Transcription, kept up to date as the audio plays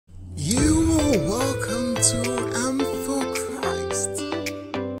to and for Christ.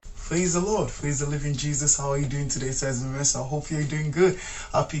 Praise the Lord. Praise the living Jesus. How are you doing today, says the I hope you're doing good.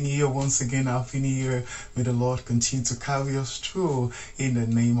 Happy New Year once again. Happy New Year. May the Lord continue to carry us through in the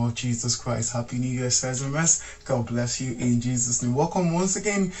name of Jesus Christ. Happy New Year, says the God bless you in Jesus' name. Welcome once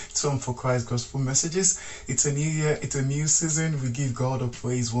again to For Christ Gospel Messages. It's a new year. It's a new season. We give God a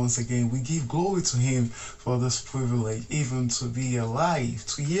praise once again. We give glory to Him for this privilege, even to be alive,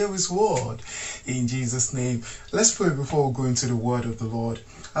 to hear His word in Jesus' name. Let's pray before we go into the word of the Lord.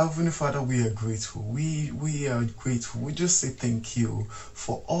 Heavenly Father, we are grateful. We are grateful. We just say thank you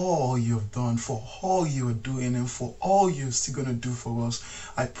for all you have done, for all you are doing, and for all you're still going to do for us.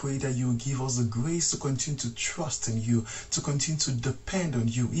 I pray that you will give us the grace to continue to trust in you, to continue to depend on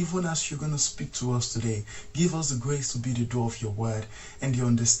you, even as you're going to speak to us today. Give us the grace to be the door of your word and the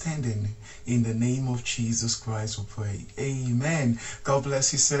understanding. In the name of Jesus Christ, we pray. Amen. God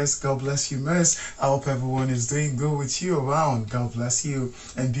bless you, sis. God bless you, miss. I hope everyone is doing good with you around. God bless you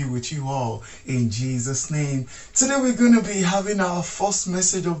and be with you all in Jesus' name. Today we're going to be having our first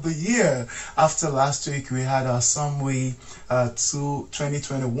message of the year. After last week we had our summary to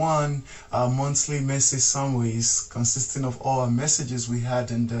 2021 monthly message summaries consisting of all our messages we had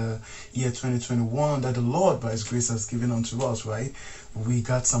in the year 2021 that the Lord by His grace has given unto us, right? We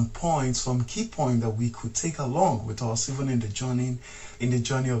got some points, some key points that we could take along with us even in the journey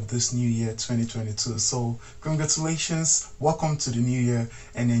of this new year 2022. So congratulations, welcome to the new year,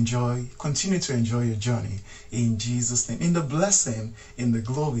 and continue to enjoy your journey in Jesus' name, in the blessing, in the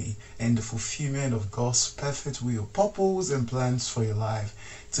glory, and the fulfillment of God's perfect will, purpose, and plans for your life,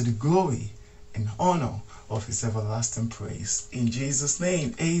 to the glory and honor of His everlasting praise. In Jesus'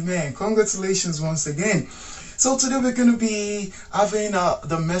 name, amen. Congratulations once again. So today we're going to be having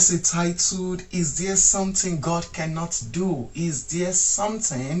the message titled, Is There Something God Cannot Do? Is there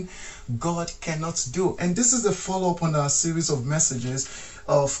something God cannot do? And this is a follow-up on our series of messages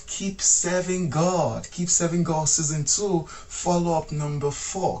of Keep Serving God. Keep Serving God Season 2, follow-up number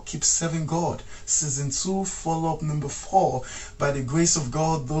 4. Keep Serving God Season 2, follow-up number 4. By the grace of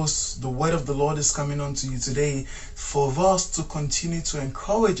God, the word of the Lord is coming unto you today for us to continue to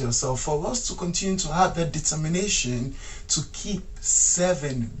encourage ourselves, for us to continue to have that determination to keep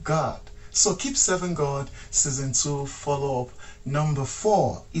serving God. So Keep Serving God Season 2, follow-up number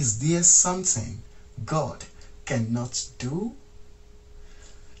 4. Is there something God cannot do?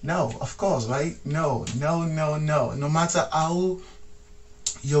 No, of course, right? No. No matter how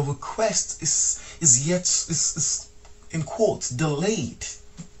your request is in quotes delayed,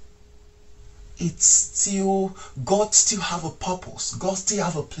 it's still, God still have a purpose. God still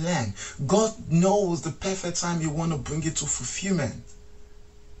have a plan. God knows the perfect time you want to bring it to fulfillment.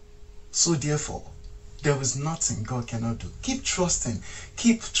 So therefore, there is nothing God cannot do. Keep trusting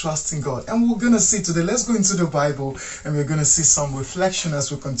God. And we're going to see today, let's go into the Bible and we're going to see some reflection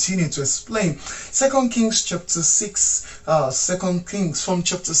as we continue to explain. 2 Kings chapter 6, 2 Kings from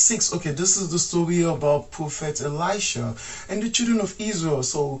chapter 6. Okay, this is the story about Prophet Elisha and the children of Israel.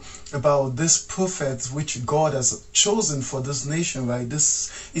 So about this prophet which God has chosen for this nation, right? This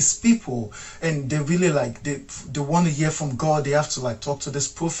is people, and they really they want to hear from God. They have to talk to this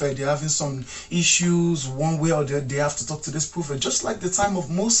prophet. They're having some issues one way or the other. They have to talk to this prophet, just like the time of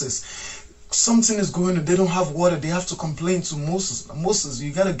Moses. Something is going on, they don't have water, they have to complain to Moses. Moses,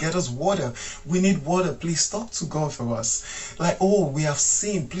 you gotta get us water. We need water. Please talk to God for us. Oh, we have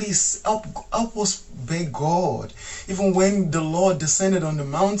sinned. Please help us beg God. Even when the Lord descended on the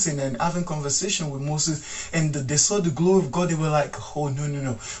mountain and having conversation with Moses, and they saw the glory of God, they were like, oh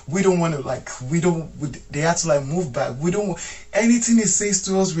no, we don't want to they had to move back. We don't, anything He says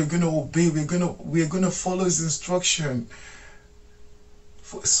to us, we're gonna obey. We're gonna follow His instruction.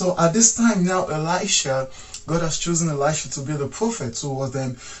 So at this time now, Elisha, God has chosen Elisha to be the prophet towards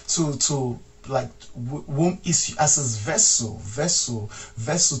them, whom is as His vessel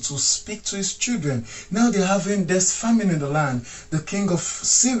to speak to His children. Now there's famine in the land. The king of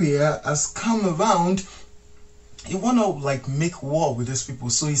Syria has come around. He want to make war with these people,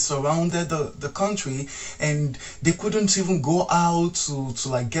 so he surrounded the country, and they couldn't even go out to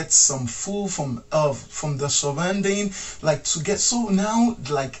get some food from the surrounding, to get. So now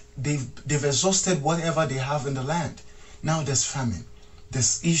they've exhausted whatever they have in the land. Now there's famine,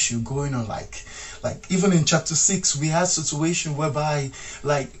 this issue going on. Even in chapter 6 we had situation whereby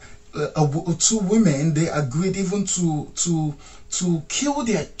two women, they agreed even to kill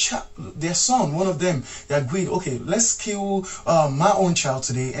their son. One of them, they agreed, okay, let's kill my own child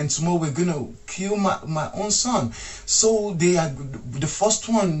today, and tomorrow we're gonna kill my own son. So the first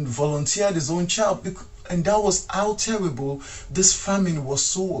one volunteered his own child, and that was how terrible this famine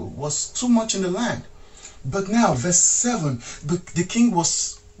was too much in the land. But now, verse 7, the king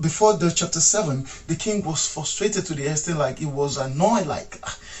was, before the chapter 7, the king was frustrated to the extent like he was annoyed, like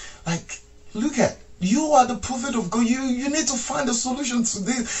look at, you are the prophet of God. You need to find a solution to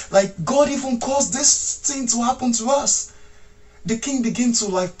this. Like, God even caused this thing to happen to us. The king began to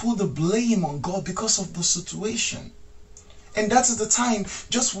like put the blame on God because of the situation. And that is the time,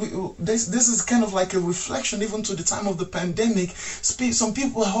 this is kind of like a reflection even to the time of the pandemic. Some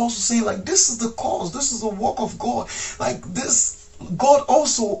people are also saying like, this is the cause, this is the work of God. Like this, God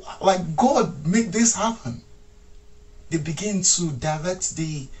also, like God made this happen. They begin to direct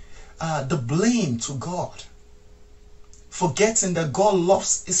the blame to God, forgetting that God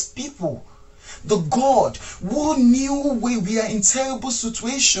loves his people. The God who knew we are in terrible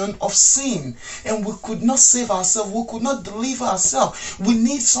situation of sin and we could not save ourselves, we could not deliver ourselves. We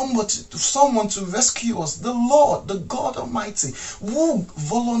need someone to rescue us. The Lord, the God Almighty, who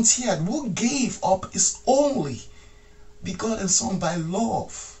volunteered, who gave up his only begotten Son by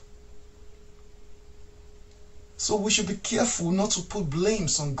love. So we should be careful not to put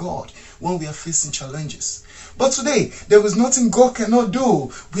blames on God when we are facing challenges. But today, there is nothing God cannot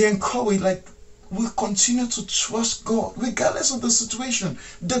do. We encourage, like, we continue to trust God regardless of the situation.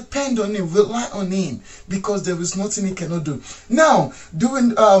 Depend on him, rely on him, because there is nothing he cannot do. Now,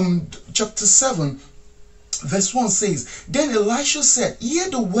 during chapter 7, verse 1 says, then Elisha said, hear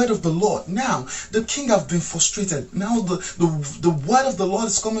the word of the Lord. Now, the king have been frustrated. Now, the word of the Lord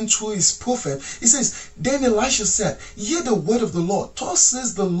is coming through his prophet. He says, then Elisha said, hear the word of the Lord. Thus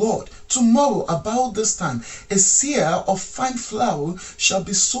says the Lord, tomorrow about this time, a seah of fine flour shall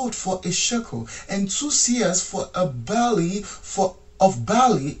be sold for a shekel, and 2 seahs for a barley of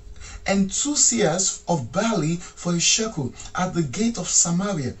barley, and 2 seahs of barley for a shekel at the gate of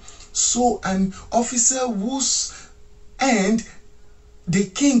Samaria. So an officer whose and the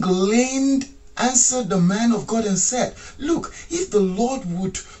king leaned answered the man of God and said, look, if the Lord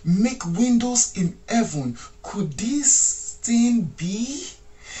would make windows in heaven, could this thing be?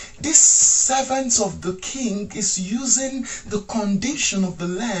 This servant of the king is using the condition of the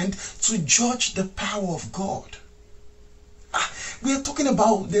land to judge the power of God. We are talking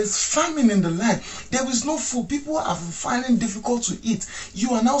about there's famine in the land. There is no food. People are finding it difficult to eat.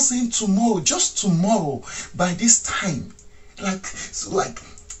 You are now saying tomorrow, just tomorrow, by this time, like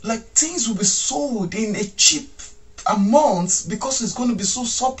things will be sold in a cheap amount because it's going to be so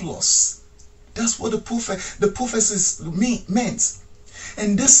surplus. That's what the prophecies meant.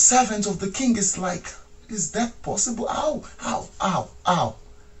 And this servant of the king is like, is that possible? How?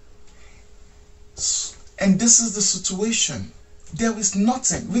 And this is the situation. There is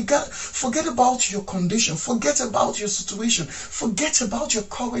nothing. Forget about your condition. Forget about your situation. Forget about your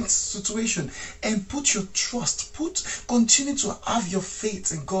current situation and put your trust. Continue to have your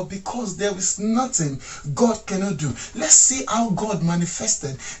faith in God, because there is nothing God cannot do. Let's see how God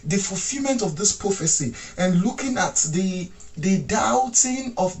manifested the fulfillment of this prophecy, and looking at the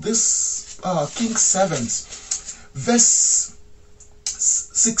doubting of this king's servants. Verse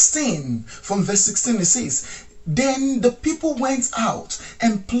 16, from verse 16 it says, then the people went out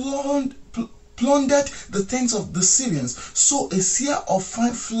and plundered the tents of the Syrians. So a seah of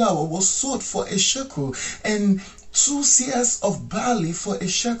fine flour was sold for a shekel, and 2 seahs of barley for a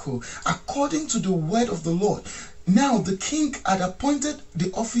shekel, according to the word of the Lord. Now the king had appointed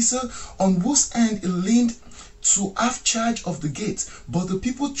the officer on whose hand he leaned to have charge of the gate, but the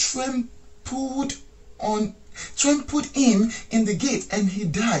people trampled him in the gate, and he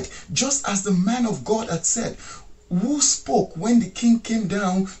died, just as the man of God had said, who spoke when the king came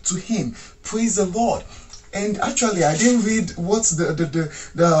down to him. Praise the Lord. And actually, I didn't read what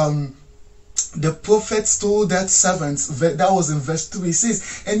the prophet told that servant. That was in verse 3. He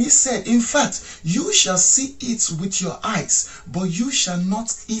says, and he said, in fact, you shall see it with your eyes, but you shall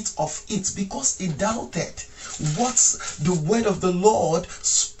not eat of it, because he doubted what the word of the Lord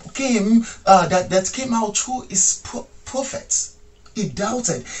came that came out through his prophets. He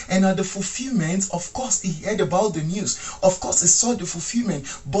doubted, and at the fulfillment, of course, he heard about the news. Of course, he saw the fulfillment,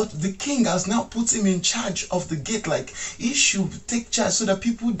 but the king has now put him in charge of the gate. Like, he should take charge so that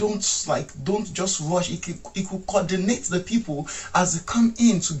people don't just rush. He could coordinate the people as they come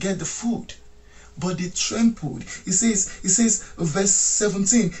in to get the food. But they trampled. It says, verse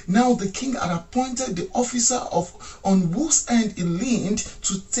 17, now the king had appointed the officer on whose hand he leaned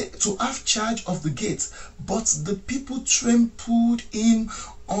to have charge of the gate, but the people trampled him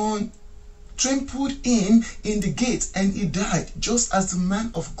in the gate, and he died, just as the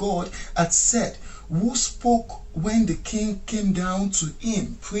man of God had said, who spoke when the king came down to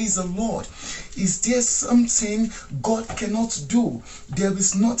him. Praise the Lord. Is there something God cannot do? There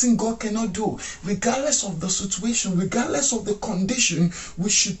is nothing God cannot do. Regardless of the situation, regardless of the condition, we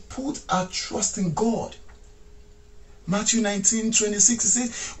should put our trust in God. Matthew 19:26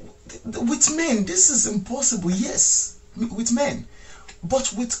 says, with men this is impossible. Yes, with men,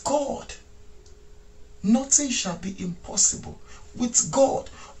 but with God nothing shall be impossible. With God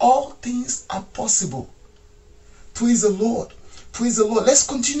all things are possible. Praise the Lord. Praise the Lord. Let's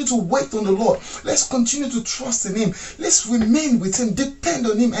continue to wait on the Lord. Let's continue to trust in Him. Let's remain with Him, depend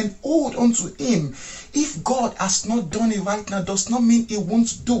on Him, and hold on to Him. If God has not done it right now, does not mean He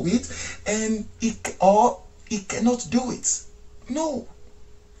won't do it, and He cannot do it. No.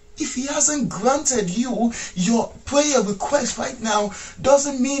 If He hasn't granted you your prayer request right now,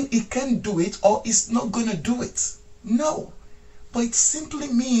 doesn't mean He can't do it or He's not going to do it. No. But it simply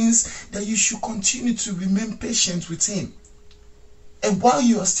means that you should continue to remain patient with Him. And while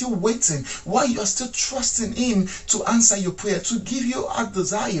you are still waiting, while you are still trusting Him to answer your prayer, to give you a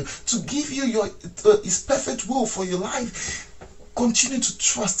desire, to give you His perfect will for your life, continue to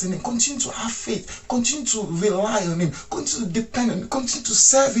trust in Him, continue to have faith, continue to rely on Him, continue to depend on Him, continue to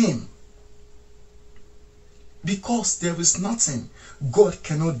serve Him. Because there is nothing God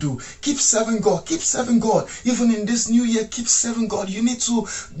cannot do. Keep serving God. Keep serving God. Even in this new year, keep serving God. You need to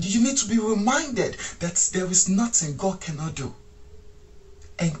be reminded that there is nothing God cannot do.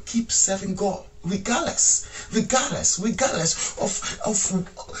 And keep serving God, regardless of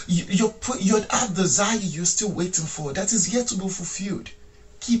your desire you're still waiting for, that is yet to be fulfilled.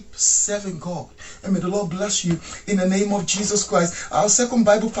 Keep serving God. And may the Lord bless you in the name of Jesus Christ. Our second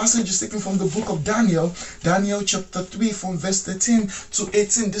Bible passage is taken from the book of Daniel. Daniel chapter 3 from verse 13 to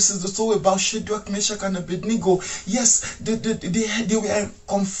 18. This is the story about Shadrach, Meshach, and Abednego. Yes, they were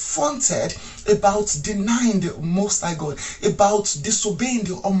confronted about denying the Most High God, about disobeying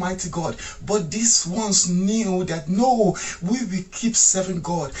the Almighty God. But these ones knew that no, we will keep serving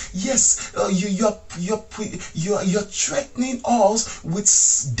God. Yes, you're threatening us with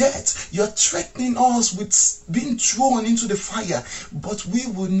death. You're threatening us with being thrown into the fire. But we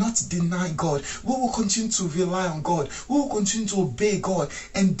will not deny God. We will continue to rely on God. We will continue to obey God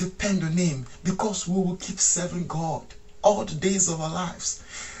and depend on Him, because we will keep serving God all the days of our lives.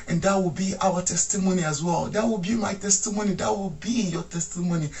 And that will be our testimony as well. That will be my testimony. That will be your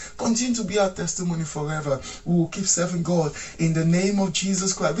testimony. Continue to be our testimony forever. We will keep serving God in the name of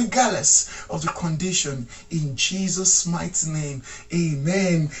Jesus Christ, regardless of the condition. In Jesus' mighty name.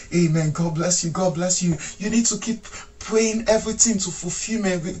 Amen. Amen. God bless you. God bless you. You need to keep praying everything to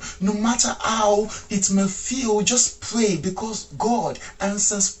fulfillment. No matter how it may feel, just pray, because God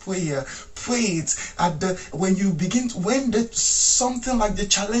answers prayer. Pray it when something like the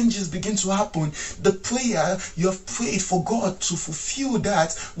challenges begin to happen. The prayer you have prayed for God to fulfill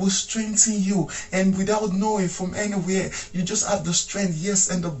that will strengthen you, and without knowing from anywhere, you just have the strength, yes,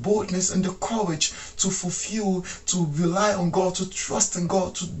 and the boldness and the courage to fulfill, to rely on God, to trust in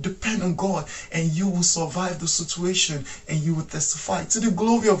God, to depend on God, and you will survive the situation and you will testify to the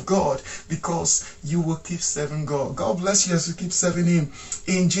glory of God, because you will keep serving God. God bless you as you keep serving Him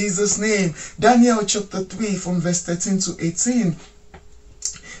in Jesus' name. Daniel chapter 3 from verse 13 to 18.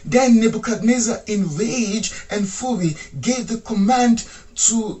 Then Nebuchadnezzar, in rage and fury, gave the command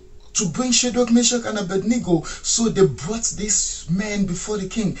to bring Shadrach, Meshach, and Abednego. So they brought these men before the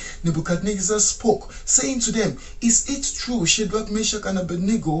king. Nebuchadnezzar spoke, saying to them, "Is it true, Shadrach, Meshach, and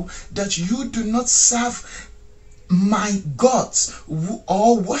Abednego, that you do not serve my gods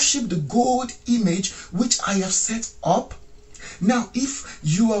or worship the gold image which I have set up?" Now, if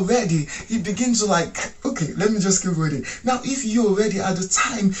you are ready, he begins to okay, let me just keep reading. Now, if you are ready at the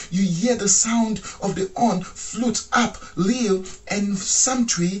time you hear the sound of the horn, flute, harp, lyre, and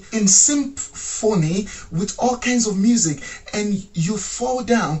psaltery in symphony with all kinds of music, and you fall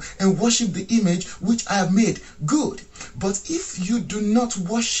down and worship the image which I have made, good. But if you do not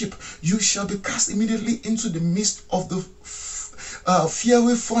worship, you shall be cast immediately into the midst of the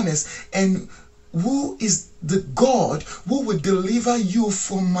fiery furnace. And who is the God who will deliver you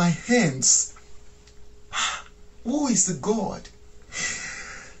from my hands? Who is the God?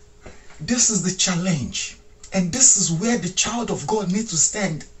 This is the challenge, and this is where the child of God needs to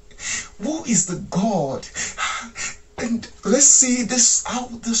stand. Who is the God? And let's see this, how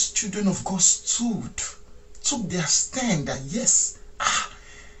these children of God took their stand, that yes,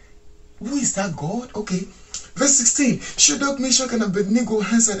 who is that God? Okay. Verse 16, Shadrach, Meshach, and Abednego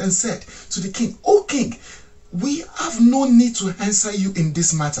answered and said to the king, "O king, we have no need to answer you in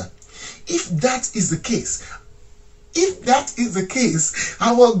this matter. If that is the case, If that is the case,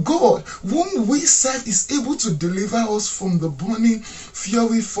 our God, whom we serve, is able to deliver us from the burning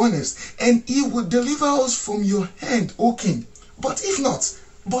fiery furnace, and he will deliver us from your hand, O king. But if not,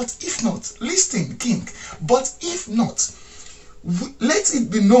 listen, king, but if not, let it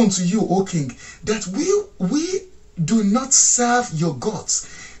be known to you, O king, that we do not serve your gods,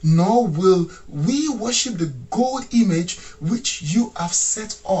 nor will we worship the gold image which you have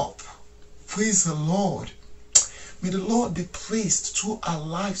set up. Praise the Lord. May the Lord be praised through our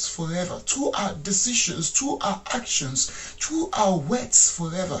lives forever, through our decisions, through our actions, through our words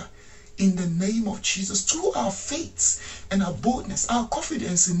forever. In the name of Jesus, through our faith and our boldness, our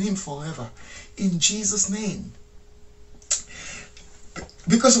confidence in him forever. In Jesus' name.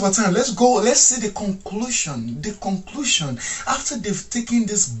 Because of our time, let's see the conclusion. The conclusion, after they've taken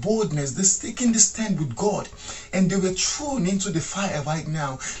this boldness, they've taken this stand with God, and they were thrown into the fire right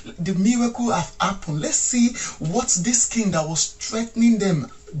now. The miracle have happened. Let's see what this king that was threatening them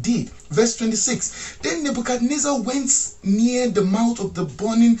did. Verse 26. Then Nebuchadnezzar went near the mouth of the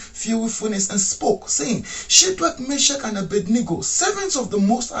burning fiery furnace and spoke, saying, Shadrach, Meshach, and Abednego, servants of the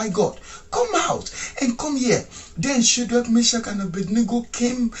Most High God, come out and come here. Then Shadrach, Meshach, and Abednego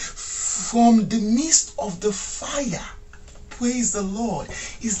came from the midst of the fire. Praise the Lord.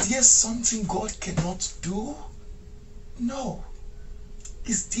 Is there something God cannot do? No.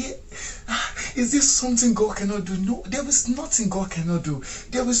 Is there something God cannot do? No, there is nothing God cannot do.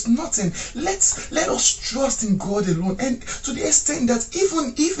 There is nothing. Let us trust in God alone. And to the extent that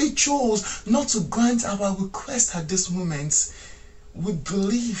even if he chose not to grant our request at this moment, we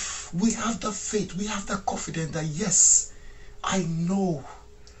believe, we have the faith, we have the confidence that yes, I know,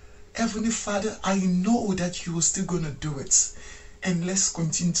 Heavenly Father, I know that you are still going to do it. And let's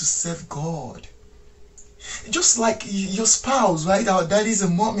continue to serve God. Just like your spouse, right? Our daddies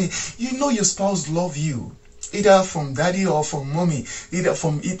and mommy, you know your spouse love you, either from daddy or from mommy, either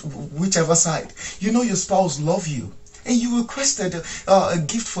from whichever side. You know your spouse love you, and you requested a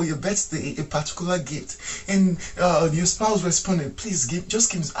gift for your birthday, a particular gift, and your spouse responded, please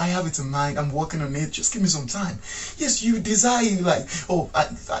just give me, I have it in mind, I'm working on it, just give me some time. Yes, you desire, like, oh,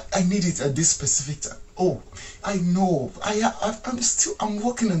 I need it at this specific time. Oh, I know, I'm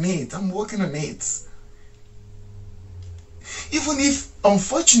working on it, Even if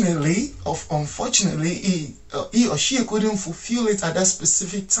unfortunately he or she couldn't fulfill it at that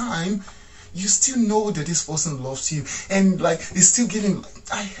specific time, you still know that this person loves you, and like it's still giving,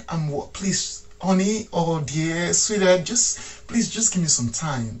 please, honey or dear sweetheart, please just give me some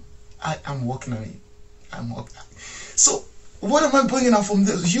time. I'm working on it. So what am I bringing out from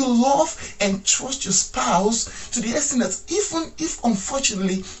this? You love and trust your spouse to the extent that even if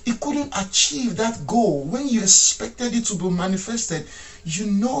unfortunately he couldn't achieve that goal when you expected it to be manifested, you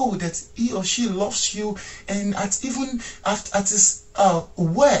know that he or she loves you, and at his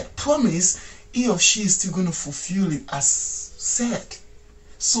word, promise, he or she is still going to fulfill it as said.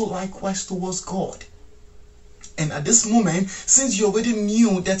 So likewise towards God. And at this moment, since you already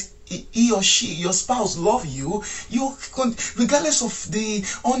knew that he or she, your spouse, love you, regardless of the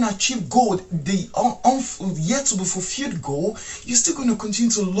unachieved goal, the yet to be fulfilled goal, you're still going to continue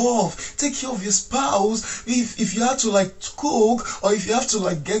to love, take care of your spouse. If you have to like cook, or if you have to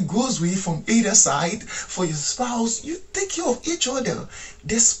like get grocery from either side for your spouse, you take care of each other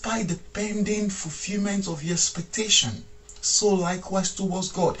despite the pending fulfillment of your expectation. So likewise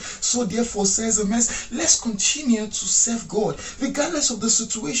towards God. So therefore, says the message, let's continue to serve God regardless of the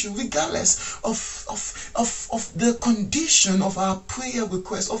situation, regardless of the condition of our prayer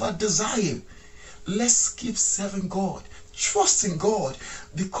request, of our desire. Let's keep serving God, trusting God,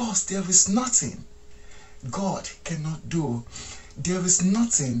 because there is nothing God cannot do. There is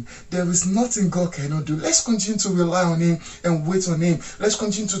nothing God cannot do. Let's continue to rely on him and wait on him. Let's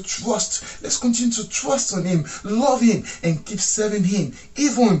continue to trust. Let's continue to trust on him, love him, and keep serving him,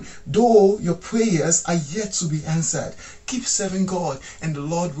 even though your prayers are yet to be answered. Keep serving God, and the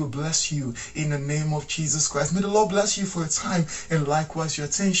Lord will bless you in the name of Jesus Christ. May the Lord bless you for your time and likewise your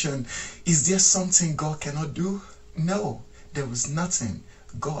attention. Is there something God cannot do? No, there is nothing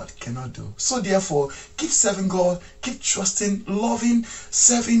God cannot do. So therefore, keep serving God, keep trusting, loving,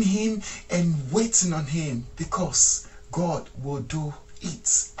 serving him, and waiting on him, because God will do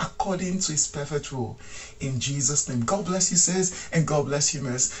it according to his perfect will. In Jesus' name. God bless you, says, and God bless you,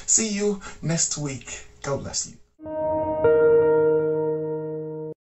 miss. See you next week. God bless you.